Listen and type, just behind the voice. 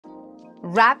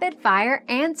Rapid fire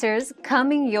answers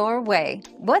coming your way.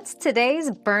 What's today's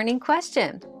burning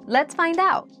question? Let's find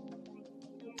out.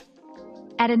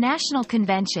 At a national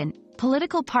convention,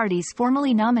 political parties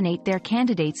formally nominate their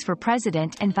candidates for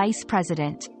president and vice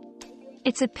president.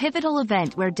 It's a pivotal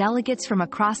event where delegates from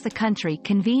across the country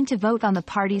convene to vote on the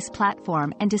party's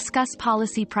platform and discuss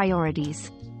policy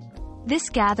priorities. This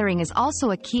gathering is also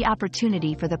a key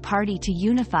opportunity for the party to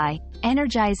unify,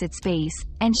 energize its base,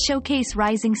 and showcase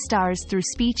rising stars through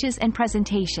speeches and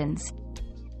presentations.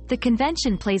 The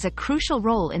convention plays a crucial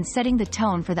role in setting the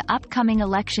tone for the upcoming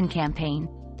election campaign.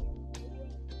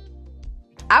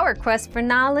 Our quest for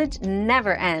knowledge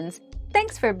never ends.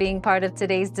 Thanks for being part of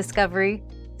today's discovery.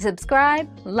 Subscribe,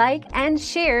 like, and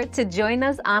share to join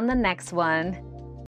us on the next one.